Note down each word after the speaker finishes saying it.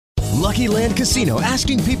Lucky Land Casino,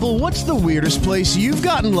 asking people, what's the weirdest place you've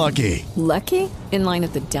gotten lucky? Lucky? In line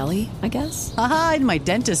at the deli, I guess? Aha, in my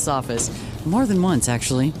dentist's office. More than once,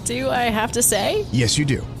 actually. Do I have to say? Yes, you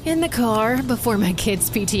do. In the car before my kids'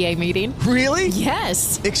 PTA meeting. Really?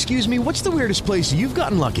 Yes. Excuse me, what's the weirdest place you've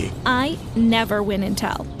gotten lucky? I never win and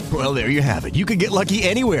tell. Well, there you have it. You can get lucky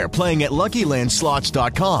anywhere, playing at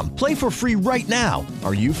LuckyLandSlots.com. Play for free right now.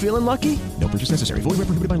 Are you feeling lucky? No purchase necessary. Void where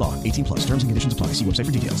prohibited by law. 18 plus. Terms and conditions apply. See website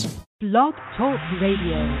for details. Blog Talk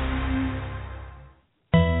Radio.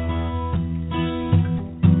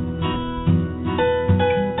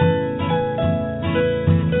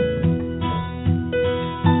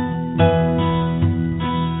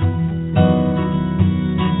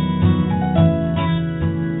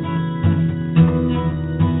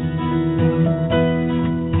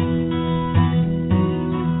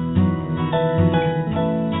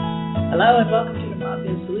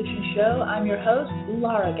 I'm your host,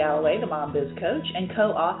 Laura Galloway, the Mom Biz Coach and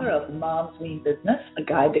co-author of Mom's Mean Business, a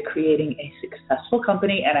guide to creating a successful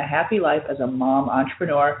company and a happy life as a mom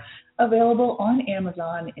entrepreneur, available on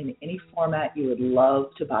Amazon in any format you would love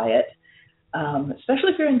to buy it.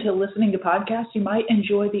 Especially if you're into listening to podcasts, you might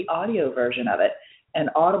enjoy the audio version of it. And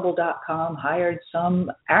Audible.com hired some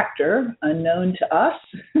actor unknown to us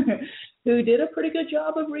who did a pretty good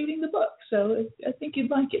job of reading the book. So I think you'd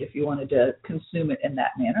like it if you wanted to consume it in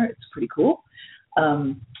that manner. It's pretty cool.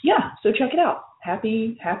 So check it out.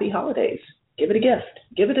 Happy holidays. Give it a gift.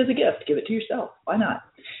 Give it as a gift. Give it to yourself. Why not?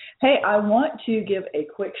 Hey, I want to give a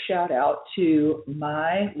quick shout out to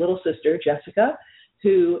my little sister, Jessica,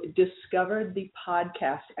 who discovered the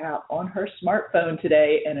podcast app on her smartphone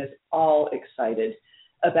today and is all excited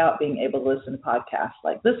about being able to listen to podcasts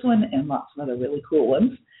like this one and lots of other really cool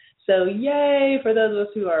ones. So yay for those of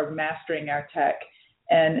us who are mastering our tech,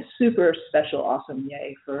 and super special, awesome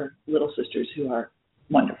yay for little sisters who are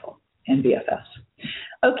wonderful and BFFs.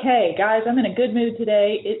 Okay, guys, I'm in a good mood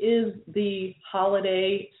today. It is the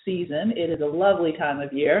holiday season. It is a lovely time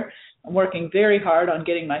of year. I'm working very hard on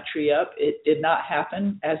getting my tree up. It did not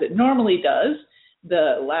happen as it normally does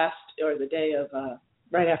the day of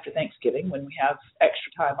right after Thanksgiving, when we have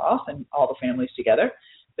extra time off and all the families together,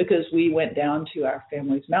 because we went down to our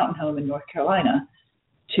family's mountain home in North Carolina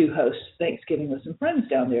to host Thanksgiving with some friends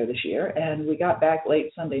down there this year. And we got back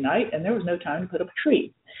late Sunday night, and there was no time to put up a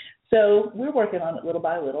tree. So we're working on it little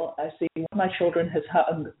by little. I see one of my children has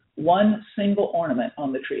hung one single ornament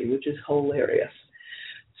on the tree, which is hilarious.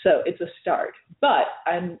 So it's a start. But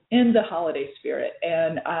I'm in the holiday spirit,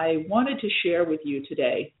 and I wanted to share with you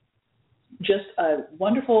today just a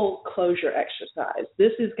wonderful closure exercise.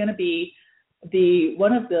 This is going to be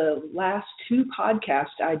one of the last two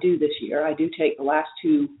podcasts I do this year. I do take the last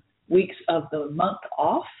 2 weeks of the month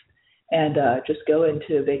off and just go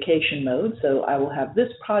into vacation mode. So I will have this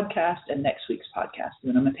podcast and next week's podcast. And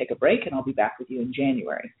then I'm going to take a break, and I'll be back with you in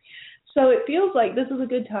January. So it feels like this is a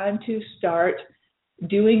good time to start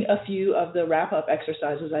doing a few of the wrap-up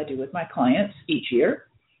exercises I do with my clients each year.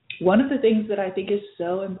 One of the things that I think is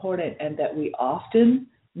so important and that we often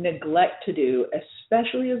neglect to do,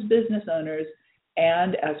 especially as business owners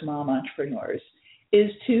and as mom entrepreneurs, is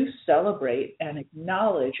to celebrate and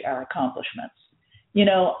acknowledge our accomplishments. You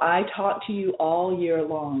know, I talk to you all year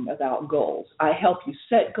long about goals. I help you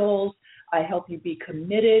set goals. I help you be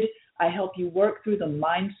committed. I help you work through the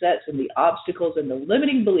mindsets and the obstacles and the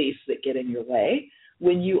limiting beliefs that get in your way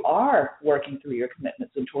when you are working through your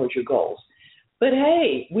commitments and towards your goals. But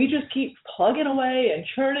hey, we just keep plugging away and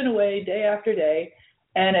churning away day after day.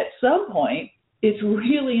 And at some point, it's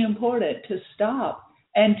really important to stop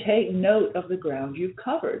and take note of the ground you've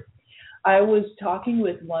covered. I was talking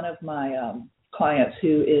with one of my clients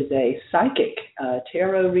who is a psychic,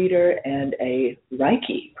 tarot reader, and a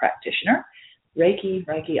Reiki practitioner. Reiki,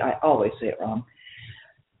 I always say it wrong.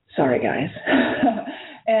 Sorry, guys.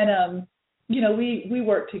 And, we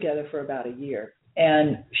worked together for about a year,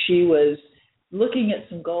 and she was looking at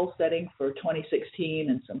some goal setting for 2016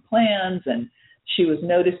 and some plans, and she was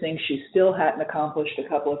noticing she still hadn't accomplished a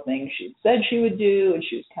couple of things she'd said she would do, and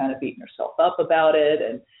she was kind of beating herself up about it.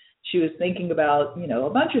 And she was thinking about, a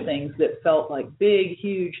bunch of things that felt like big,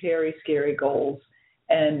 huge, hairy, scary goals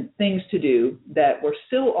and things to do that were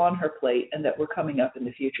still on her plate and that were coming up in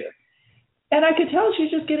the future. And I could tell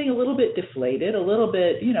she's just getting a little bit deflated, a little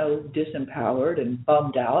bit, disempowered and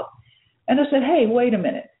bummed out. And I said, hey, wait a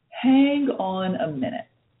minute. Hang on a minute.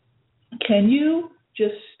 Can you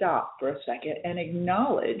just stop for a second and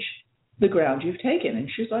acknowledge the ground you've taken? And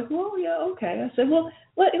she's like, well, yeah, okay. I said, well,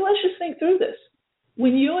 let's just think through this.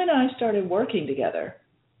 When you and I started working together,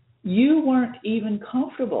 you weren't even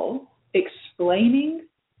comfortable explaining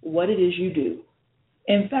what it is you do.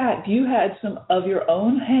 In fact, you had some of your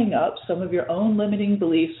own hang-ups, some of your own limiting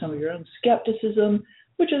beliefs, some of your own skepticism,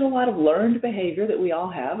 which is a lot of learned behavior that we all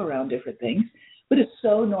have around different things. But it's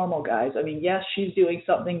so normal, guys. I mean, yes, she's doing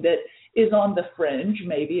something that is on the fringe,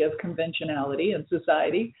 maybe, of conventionality in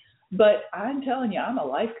society. But I'm telling you, I'm a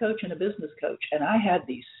life coach and a business coach, and I had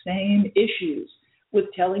these same issues with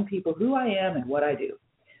telling people who I am and what I do.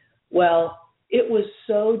 Well, it was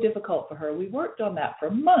so difficult for her. We worked on that for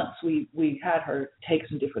months. We had her take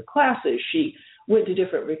some different classes. She went to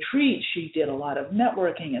different retreats. She did a lot of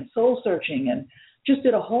networking and soul searching and just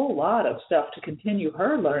did a whole lot of stuff to continue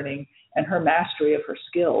her learning and her mastery of her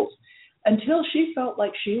skills until she felt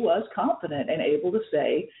like she was confident and able to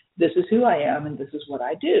say, this is who I am and this is what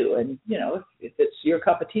I do. And, you know, if it's your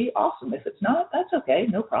cup of tea, awesome. If it's not, that's okay,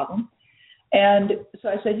 no problem. And so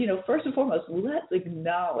I said, you know, first and foremost, let's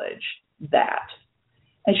acknowledge that.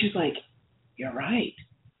 And she's like, you're right.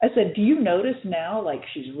 I said, do you notice now, like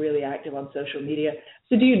she's really active on social media,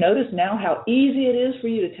 so do you notice now how easy it is for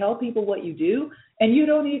you to tell people what you do? And you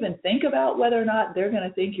don't even think about whether or not they're going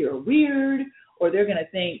to think you're weird or they're going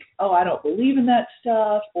to think, oh, I don't believe in that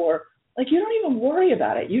stuff, or like you don't even worry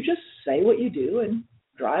about it. You just say what you do and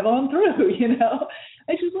drive on through, you know?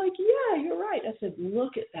 And she's like, yeah, you're right. I said,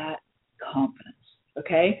 look at that confidence,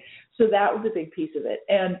 okay? So that was a big piece of it.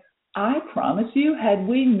 And I promise you, had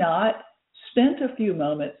we not spent a few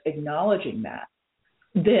moments acknowledging that,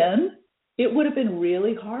 then it would have been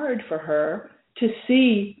really hard for her to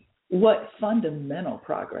see what fundamental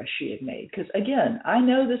progress she had made. Because again, I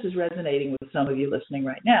know this is resonating with some of you listening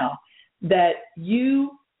right now, that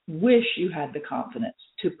you wish you had the confidence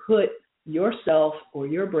to put yourself or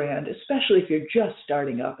your brand, especially if you're just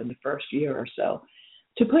starting up in the first year or so,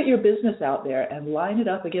 to put your business out there and line it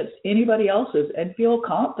up against anybody else's and feel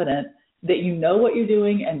confident that you know what you're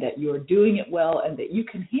doing and that you're doing it well and that you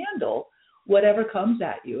can handle whatever comes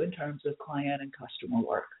at you in terms of client and customer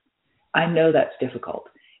work. I know that's difficult.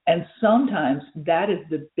 And sometimes that is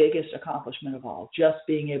the biggest accomplishment of all, just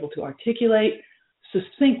being able to articulate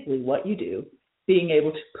succinctly what you do, being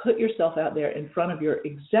able to put yourself out there in front of your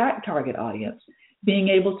exact target audience, being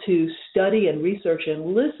able to study and research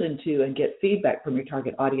and listen to and get feedback from your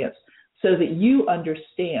target audience so that you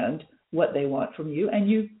understand what they want from you and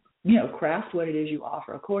you craft what it is you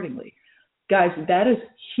offer accordingly. Guys, that is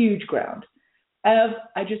huge ground.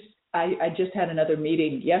 I just had another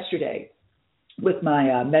meeting yesterday with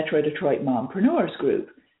my Metro Detroit Mompreneurs group.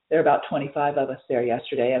 There are about 25 of us there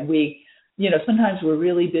yesterday, and we, sometimes we're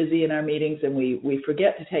really busy in our meetings and we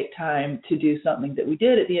forget to take time to do something that we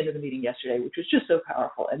did at the end of the meeting yesterday, which was just so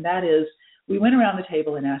powerful. And that is, we went around the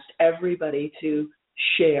table and asked everybody to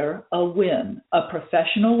share a win, a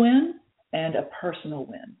professional win and a personal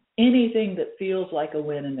win, anything that feels like a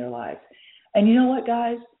win in their lives. And you know what,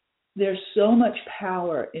 guys? There's so much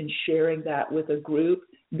power in sharing that with a group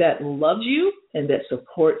that loves you and that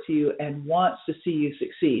supports you and wants to see you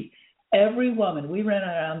succeed. Every woman, we ran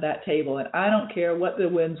around that table, and I don't care what the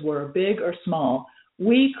wins were, big or small,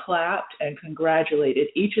 we clapped and congratulated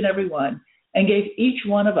each and every one and gave each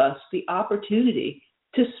one of us the opportunity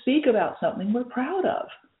to speak about something we're proud of.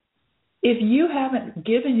 If you haven't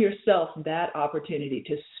given yourself that opportunity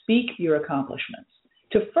to speak your accomplishments,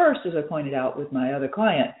 to first, as I pointed out with my other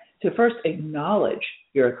client, to first acknowledge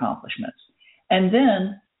your accomplishments, and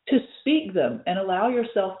then to speak them and allow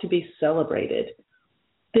yourself to be celebrated,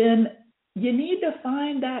 then you need to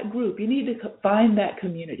find that group. You need to find that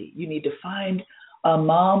community. You need to find a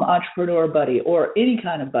mom entrepreneur buddy or any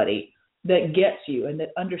kind of buddy that gets you and that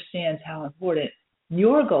understands how important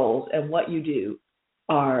your goals and what you do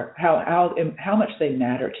are, how much they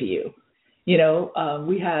matter to you.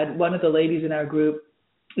 We had one of the ladies in our group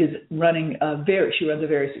is running she runs a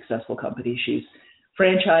very successful company. She's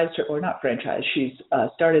franchised she's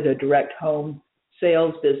started a direct home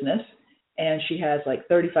sales business, and she has like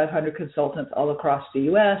 3,500 consultants all across the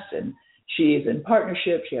U.S., and she's in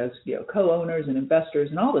partnership. She has co-owners and investors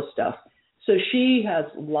and all this stuff. So she has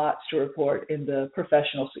lots to report in the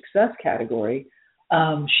professional success category.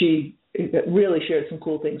 She really shared some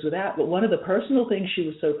cool things with that. But one of the personal things she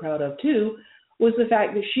was so proud of, too, was the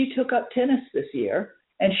fact that she took up tennis this year,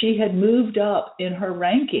 and she had moved up in her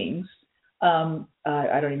rankings.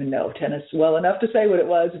 I don't even know tennis well enough to say what it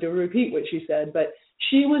was to repeat what she said, but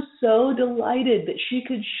she was so delighted that she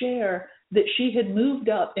could share that she had moved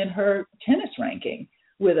up in her tennis ranking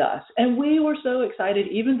with us. And we were so excited,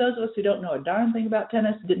 even those of us who don't know a darn thing about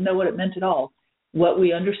tennis, didn't know what it meant at all. What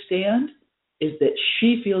we understand is that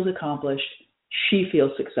she feels accomplished, she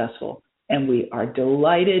feels successful, and we are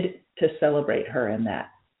delighted to celebrate her in that.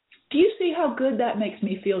 Do you see how good that makes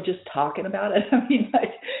me feel just talking about it? I mean,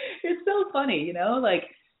 like, it's so funny, like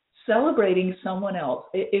celebrating someone else.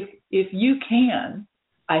 If you can,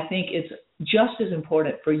 I think it's just as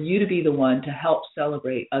important for you to be the one to help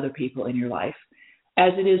celebrate other people in your life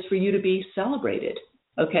as it is for you to be celebrated,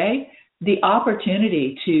 okay? The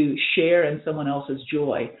opportunity to share in someone else's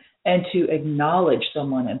joy and to acknowledge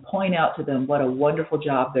someone and point out to them what a wonderful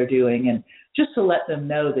job they're doing, and just to let them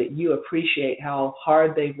know that you appreciate how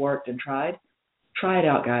hard they've worked and tried. Try it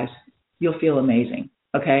out, guys. You'll feel amazing,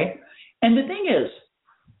 okay? And the thing is,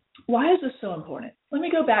 why is this so important? Let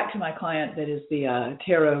me go back to my client that is the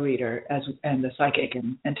tarot reader and the psychic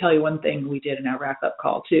and tell you one thing we did in our wrap-up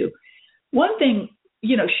call too. One thing,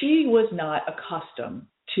 she was not accustomed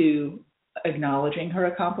to acknowledging her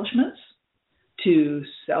accomplishments, to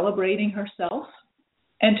celebrating herself,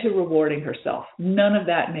 and to rewarding herself. None of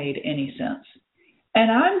that made any sense. And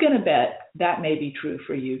I'm going to bet that may be true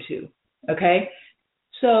for you too, okay?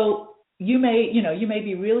 So you may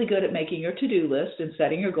be really good at making your to-do list and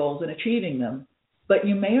setting your goals and achieving them, but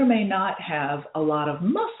you may or may not have a lot of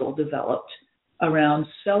muscle developed around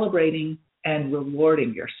celebrating and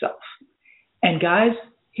rewarding yourself. And guys,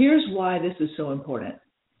 here's why this is so important.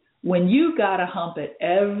 When you got to hump it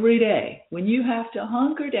every day, when you have to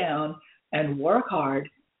hunker down and work hard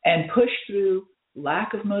and push through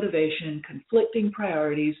lack of motivation, conflicting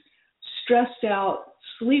priorities, stressed out,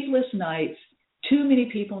 sleepless nights, too many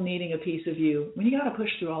people needing a piece of you, when you got to push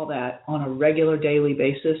through all that on a regular daily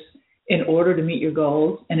basis in order to meet your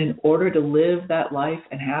goals and in order to live that life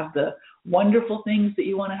and have the wonderful things that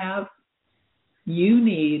you want to have, you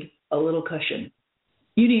need a little cushion.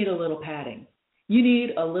 You need a little padding. You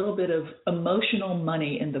need a little bit of emotional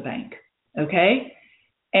money in the bank, okay?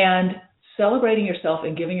 And celebrating yourself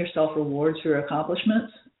and giving yourself rewards for your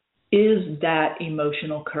accomplishments is that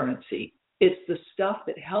emotional currency. It's the stuff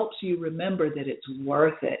that helps you remember that it's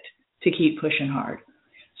worth it to keep pushing hard.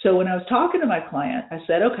 So when I was talking to my client, I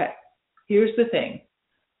said, okay, here's the thing.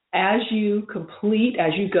 As you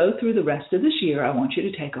go through the rest of this year, I want you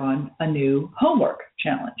to take on a new homework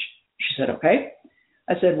challenge. She said, okay.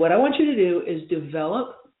 I said, what I want you to do is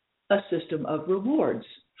develop a system of rewards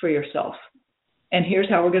for yourself. And here's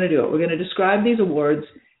how we're going to do it. We're going to describe these awards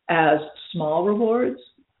as small rewards,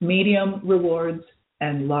 medium rewards,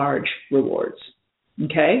 and large rewards.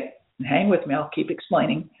 Okay? And hang with me. I'll keep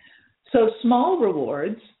explaining. So small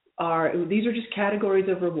rewards these are just categories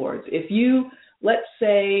of rewards. If you, let's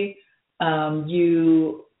say,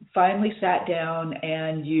 you finally sat down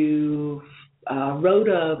and you wrote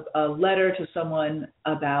a letter to someone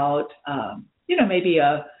about, maybe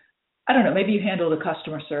maybe you handled a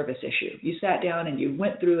customer service issue. You sat down and you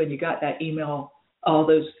went through and you got that email, all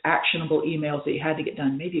those actionable emails that you had to get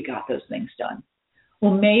done. Maybe you got those things done.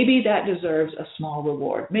 Well, maybe that deserves a small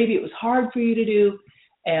reward. Maybe it was hard for you to do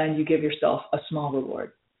and you give yourself a small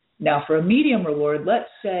reward. Now, for a medium reward, let's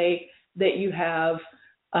say that you have,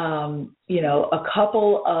 a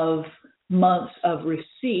couple of months of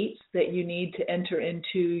receipts that you need to enter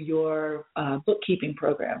into your bookkeeping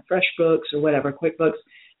program, FreshBooks or whatever, QuickBooks.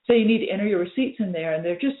 So you need to enter your receipts in there, and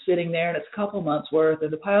they're just sitting there, and it's a couple months worth,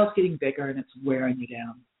 and the pile's getting bigger, and it's wearing you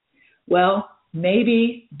down. Well,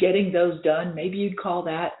 maybe getting those done, maybe you'd call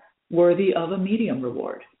that worthy of a medium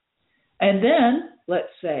reward. And then let's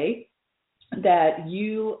say that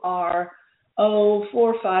you are,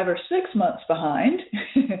 4, 5, or 6 months behind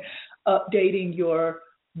updating your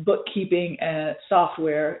bookkeeping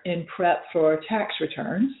software in prep for tax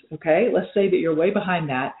returns, okay? Let's say that you're way behind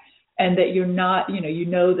that and that you're not, you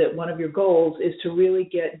know that one of your goals is to really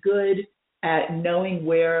get good at knowing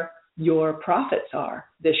where your profits are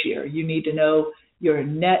this year. You need to know your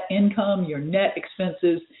net income, your net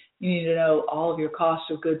expenses. You need to know all of your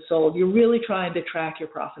costs of goods sold. You're really trying to track your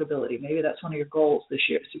profitability. Maybe that's one of your goals this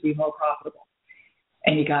year, is to be more profitable.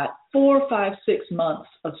 And you got 4, 5, 6 months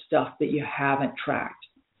of stuff that you haven't tracked.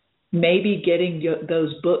 Maybe getting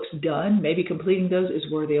those books done, maybe completing those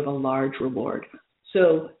is worthy of a large reward.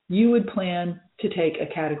 So you would plan to take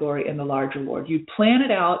a category in the large reward. You'd plan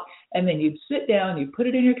it out, and then you'd sit down, you'd put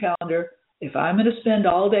it in your calendar. If I'm going to spend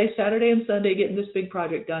all day Saturday and Sunday getting this big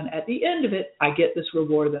project done, at the end of it, I get this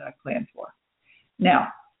reward that I planned for. Now,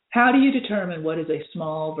 how do you determine what is a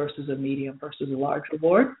small versus a medium versus a large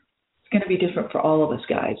reward? It's going to be different for all of us,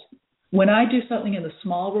 guys. When I do something in the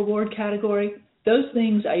small reward category, those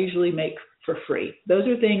things I usually make for free. Those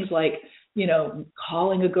are things like,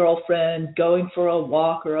 calling a girlfriend, going for a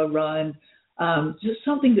walk or a run, just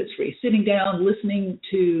something that's free, sitting down, listening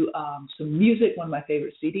to some music, one of my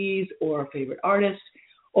favorite CDs or a favorite artist,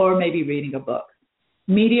 or maybe reading a book.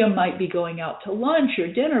 Medium might be going out to lunch or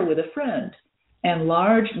dinner with a friend. And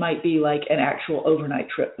large might be like an actual overnight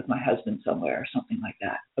trip with my husband somewhere or something like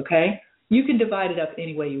that, okay? You can divide it up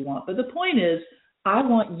any way you want. But the point is, I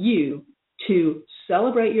want you to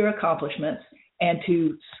celebrate your accomplishments and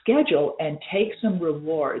to schedule and take some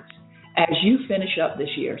rewards as you finish up this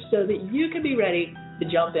year so that you can be ready to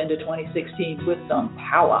jump into 2016 with some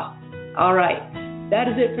power. All right, that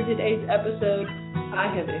is it for today's episode.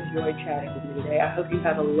 I have enjoyed chatting with you today. I hope you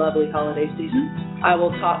have a lovely holiday season. I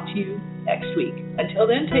will talk to you next week. Until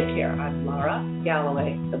then, take care. I'm Laura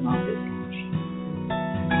Galloway, the Mom Biz Coach.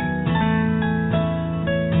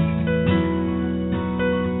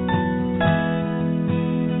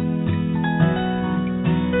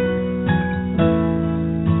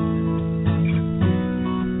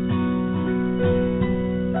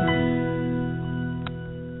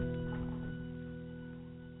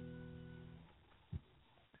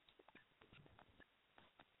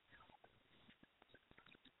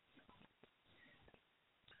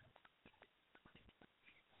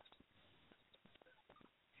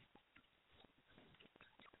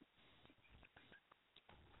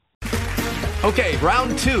 Okay,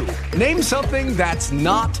 round two. Name something that's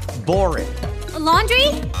not boring. A laundry?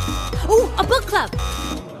 Ooh, a book club.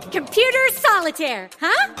 Computer solitaire,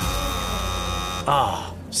 huh?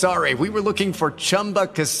 Ah, oh, sorry, we were looking for Chumba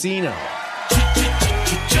Casino.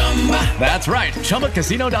 That's right,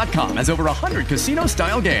 ChumbaCasino.com has over 100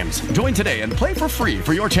 casino-style games. Join today and play for free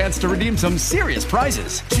for your chance to redeem some serious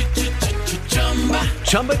prizes.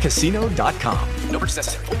 ChumbaCasino.com. No purchase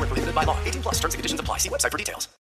necessary. Void where prohibited by law. 18+. Terms and conditions apply. See website for details.